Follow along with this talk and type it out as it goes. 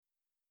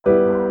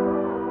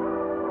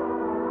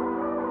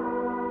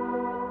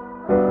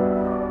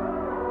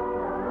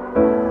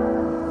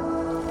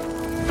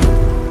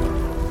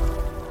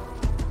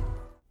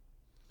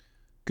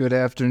Good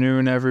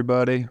afternoon,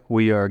 everybody.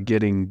 We are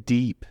getting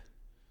deep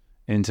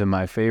into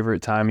my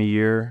favorite time of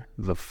year,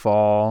 the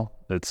fall.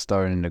 It's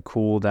starting to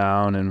cool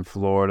down in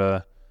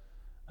Florida.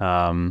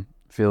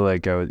 Feel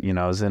like I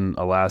was in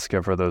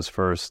Alaska for those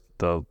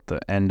the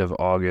end of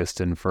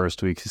August and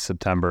first weeks of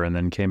September, and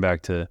then came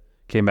back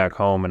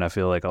home, and I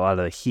feel like a lot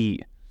of the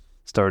heat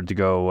started to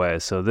go away.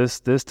 So this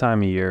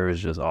time of year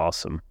is just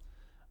awesome.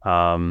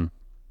 I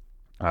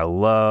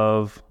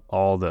love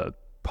all the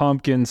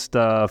pumpkin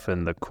stuff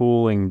and the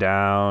cooling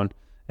down,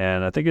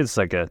 and I think it's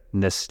like a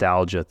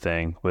nostalgia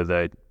thing with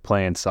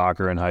playing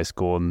soccer in high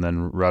school and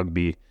then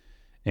rugby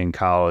in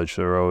college.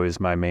 They were always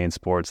my main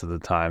sports at the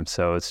time,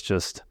 so it's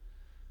just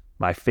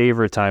my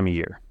favorite time of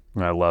year.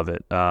 I love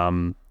it.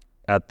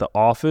 At the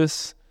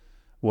office,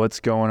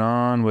 what's going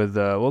on with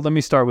let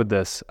me start with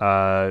this.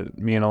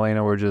 Me and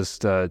Elena were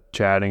just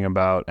chatting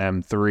about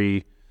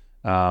M3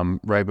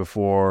 right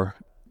before.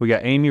 We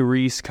got Amy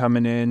Reese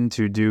coming in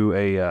to do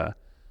a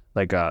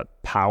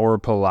power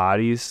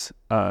Pilates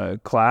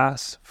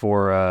class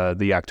for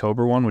the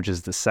October one, which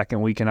is the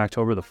second week in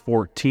October, the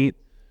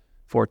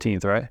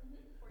 14th, right?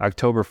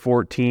 October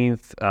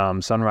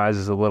 14th. Sunrise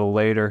is a little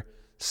later,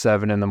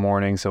 7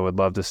 a.m, so would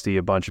love to see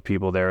a bunch of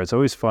people there. It's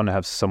always fun to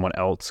have someone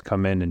else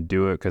come in and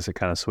do it because it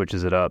kind of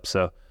switches it up.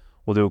 So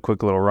we'll do a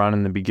quick little run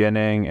in the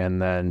beginning,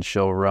 and then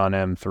she'll run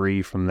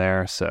M3 from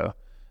there. So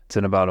it's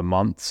in about a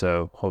month,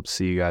 so hope to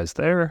see you guys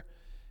there.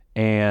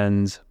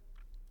 And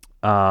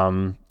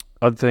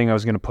other thing I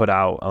was going to put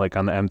out, like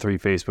on the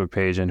M3 Facebook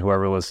page, and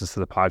whoever listens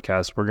to the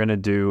podcast, we're going to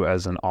do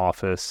as an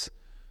office,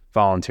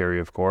 voluntary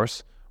of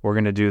course, we're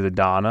going to do the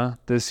Donna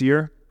this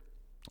year.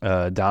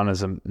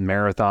 Donna's a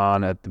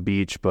marathon at the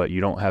beach, but you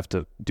don't have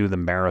to do the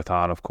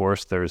marathon, of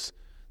course. There's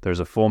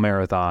a full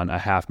marathon, a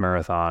half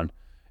marathon,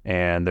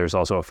 and there's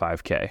also a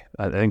 5K.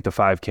 I think the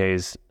 5K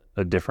is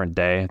a different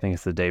day. I think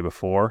it's the day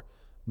before.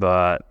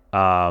 But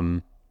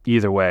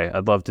either way,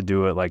 I'd love to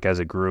do it like as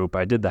a group.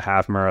 I did the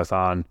half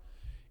marathon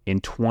in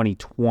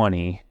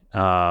 2020,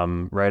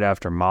 right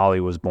after Molly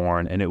was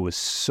born, and it was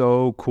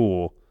so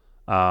cool.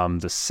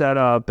 The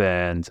setup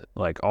and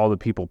like all the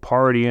people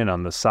partying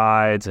on the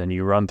sides, and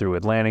you run through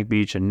Atlantic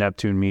Beach and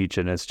Neptune Beach,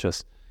 and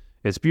it's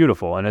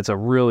beautiful, and it's a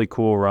really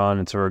cool run.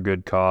 It's for a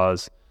good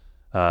cause.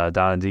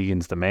 Donna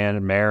Deegan's the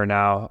mayor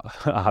now,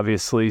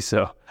 obviously,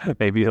 so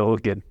maybe he'll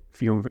get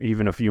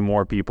even a few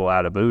more people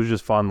at it, but it was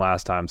just fun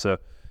last time. So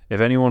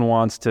if anyone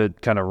wants to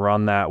kind of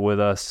run that with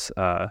us,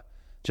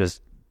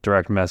 just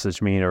direct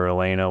message me or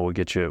Elena. We'll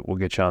get you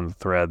on the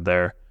thread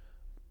there.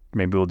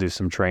 Maybe we'll do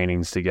some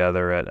trainings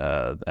together at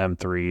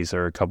M3s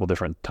or a couple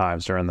different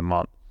times during the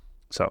month.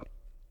 So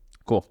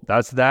cool.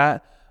 That's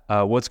that.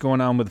 What's going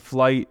on with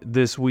Flight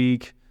this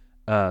week?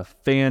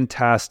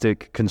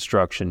 Fantastic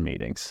construction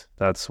meetings.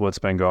 That's what's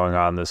been going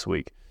on this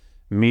week.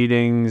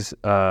 Meetings,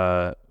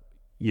 talking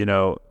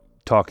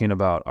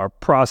about our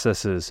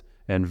processes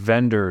and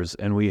vendors,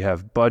 and we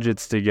have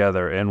budgets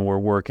together, and we're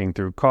working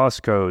through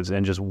cost codes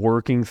and just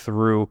working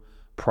through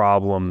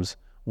problems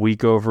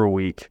week over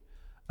week.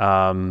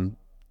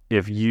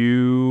 If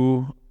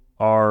you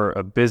are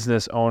a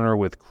business owner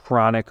with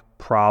chronic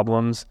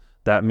problems,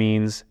 that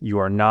means you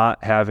are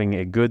not having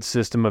a good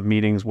system of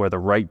meetings where the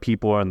right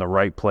people are in the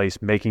right place,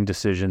 making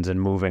decisions and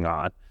moving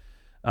on.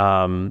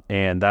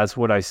 And that's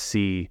what I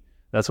see.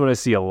 That's what I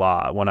see a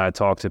lot when I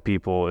talk to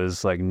people,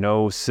 is like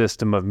no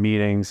system of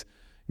meetings.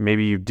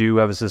 Maybe you do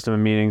have a system of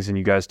meetings and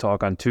you guys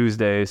talk on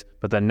Tuesdays,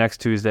 but then next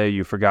Tuesday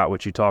you forgot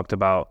what you talked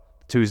about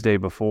Tuesday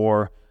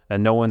before,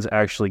 and no one's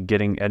actually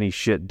getting any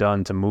shit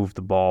done to move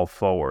the ball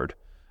forward.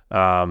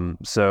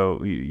 So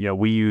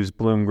we use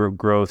Bloom Group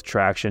growth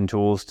traction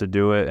tools to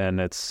do it, and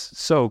it's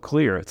so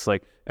clear. It's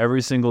like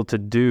every single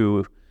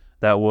to-do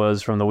that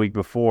was from the week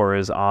before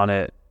is on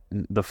it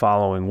the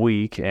following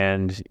week,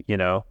 and you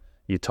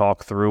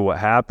talk through what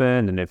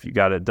happened and if you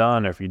got it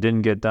done or if you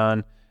didn't get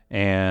done,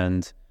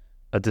 and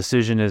a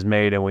decision is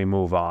made and we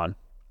move on.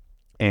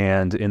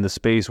 And in the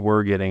space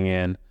we're getting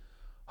in,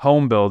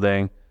 home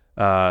building,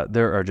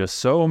 there are just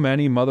so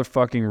many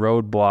motherfucking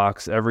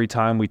roadblocks. Every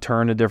time we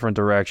turn a different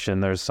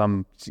direction, there's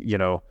some,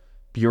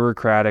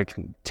 bureaucratic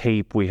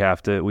tape we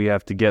have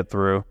to get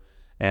through.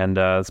 And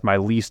it's my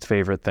least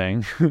favorite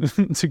thing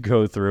to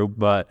go through.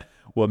 But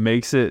what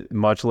makes it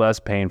much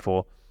less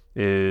painful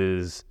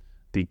is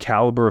the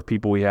caliber of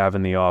people we have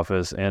in the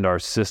office and our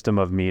system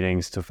of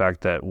meetings, the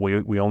fact that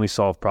we only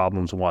solve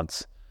problems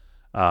once,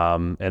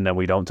 and then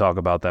we don't talk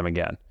about them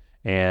again.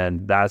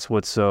 And that's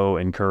what's so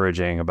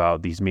encouraging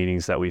about these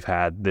meetings that we've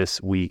had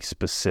this week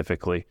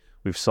specifically.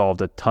 We've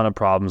solved a ton of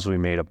problems. We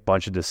made a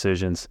bunch of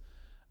decisions.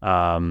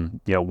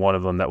 One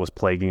of them that was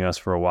plaguing us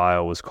for a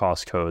while was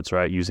cost codes,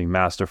 right? Using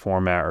master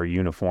format or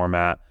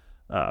uniformat.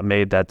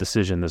 Made that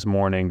decision this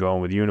morning,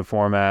 going with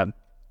uniformat,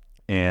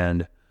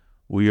 and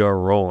we are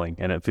rolling.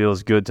 And it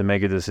feels good to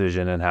make a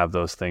decision and have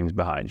those things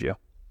behind you.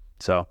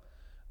 So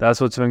that's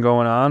what's been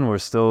going on. We're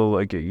still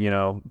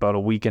about a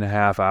week and a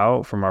half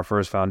out from our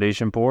first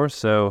foundation pour.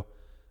 So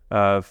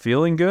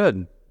feeling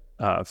good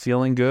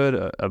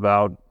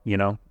about,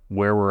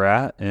 where we're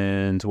at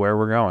and where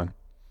we're going.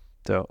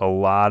 So a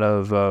lot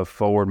of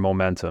forward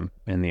momentum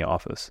in the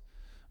office.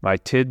 My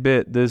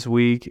tidbit this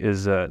week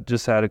is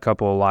just had a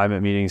couple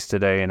alignment meetings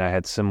today, and I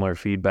had similar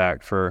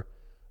feedback for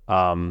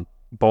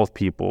both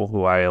people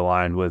who I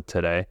aligned with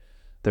today.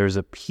 There's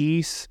a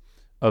piece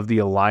of the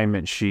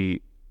alignment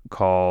sheet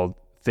called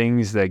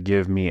Things That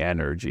Give Me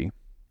Energy,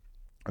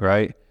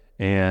 right?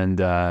 And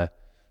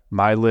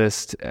my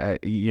list,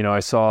 I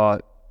saw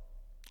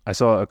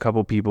a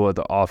couple people at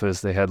the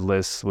office, they had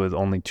lists with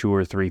only 2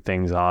 or 3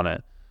 things on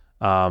it.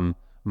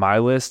 My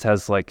list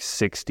has like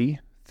 60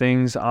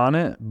 things on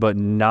it, but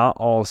not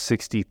all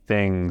 60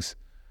 things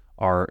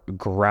are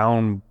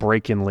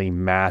groundbreakingly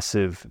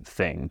massive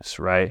things,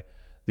 right?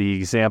 The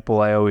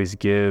example I always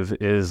give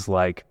is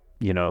like,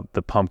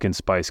 the pumpkin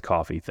spice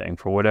coffee thing.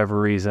 For whatever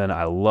reason,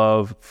 I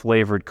love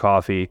flavored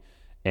coffee,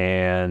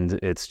 and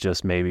it's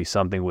just maybe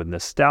something with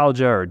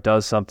nostalgia or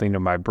does something to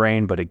my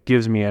brain, but it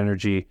gives me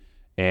energy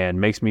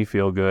and makes me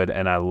feel good,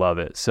 and I love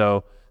it.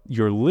 So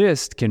your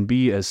list can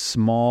be as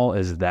small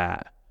as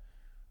that,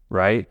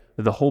 right?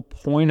 The whole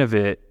point of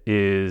it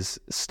is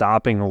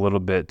stopping a little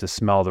bit to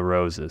smell the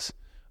roses.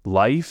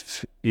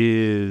 Life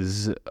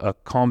is a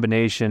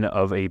combination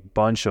of a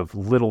bunch of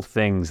little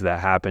things that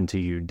happen to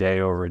you day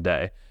over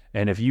day.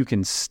 And if you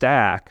can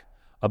stack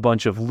a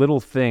bunch of little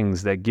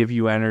things that give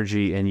you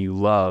energy and you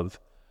love,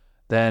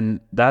 then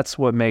that's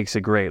what makes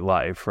a great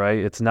life, right?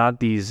 It's not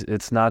these,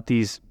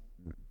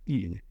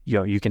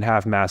 you can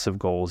have massive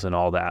goals and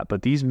all that,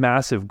 but these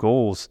massive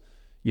goals,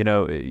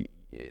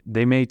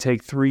 they may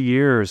take 3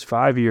 years,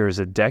 5 years,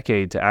 a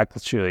decade to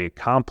actually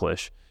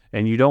accomplish.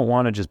 And you don't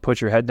want to just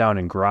put your head down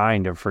and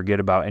grind and forget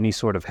about any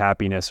sort of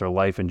happiness or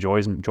life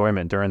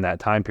enjoyment during that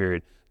time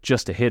period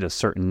just to hit a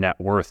certain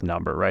net worth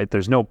number, right?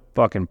 There's no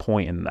fucking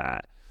point in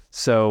that.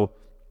 So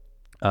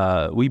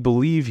we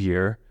believe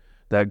here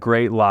that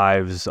great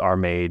lives are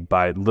made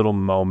by little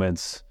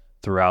moments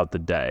throughout the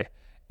day.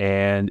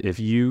 And if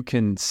you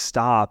can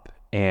stop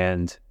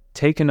and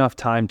take enough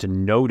time to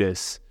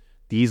notice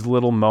these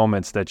little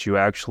moments that you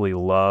actually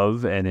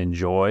love and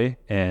enjoy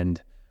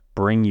and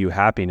bring you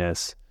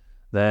happiness,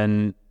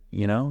 then,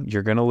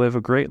 you're going to live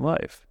a great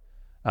life.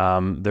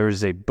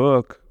 There's a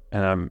book,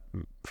 and I'm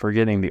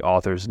forgetting the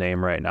author's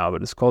name right now,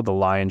 but it's called The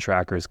Lion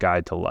Tracker's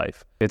Guide to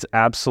Life. It's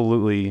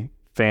absolutely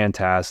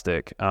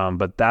fantastic,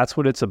 but that's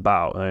what it's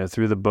about.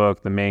 Through the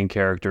book, the main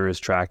character is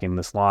tracking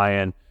this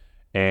lion,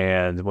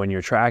 and when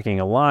you're tracking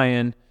a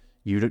lion,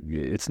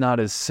 it's not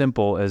as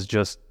simple as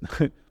just,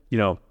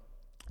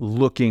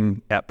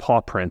 looking at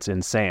paw prints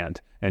in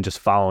sand and just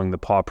following the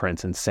paw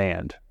prints in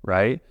sand,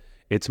 right?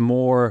 It's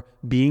more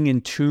being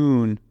in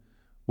tune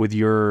with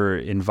your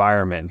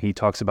environment. He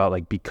talks about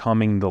like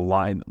becoming the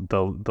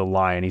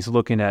lion. He's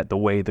looking at the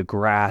way the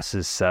grass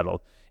is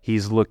settled.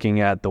 He's looking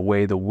at the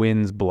way the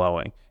wind's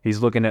blowing. He's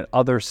looking at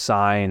other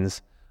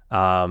signs,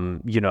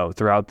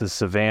 throughout the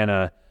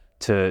savannah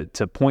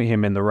to point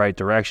him in the right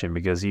direction,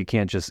 because you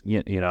can't just,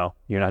 you're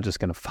not just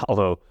going to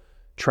follow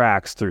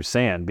tracks through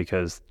sand,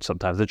 because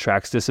sometimes the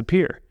tracks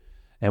disappear.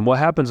 And what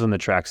happens when the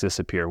tracks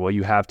disappear? Well,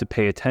 you have to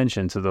pay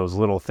attention to those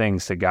little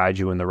things to guide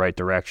you in the right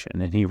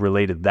direction. And he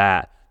related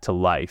that to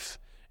life.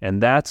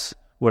 And that's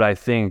what I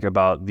think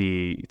about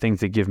the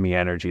things that give me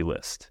energy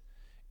list.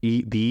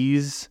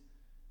 These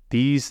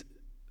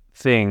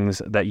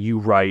things that you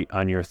write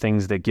on your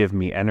things that give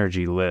me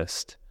energy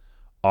list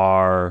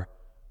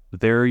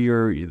they're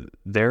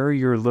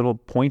your little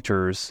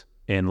pointers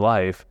in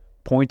life,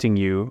 pointing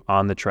you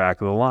on the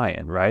track of the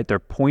lion, right? They're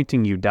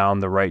pointing you down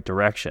the right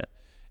direction.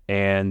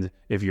 And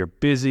if you're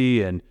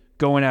busy and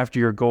going after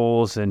your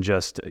goals and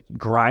just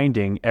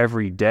grinding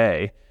every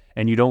day,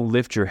 and you don't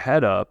lift your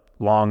head up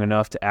long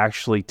enough to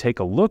actually take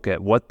a look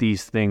at what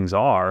these things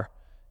are,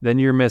 then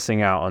you're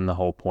missing out on the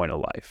whole point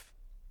of life,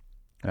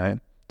 right?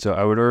 So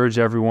I would urge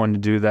everyone to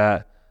do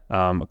that.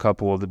 A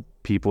couple of the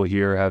people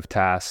here have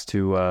tasks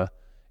to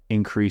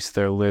increase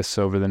their lists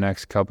over the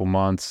next couple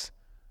months.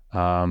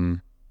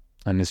 And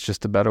it's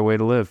just a better way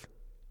to live.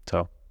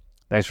 So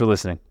thanks for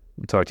listening.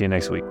 I'll talk to you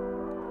next week.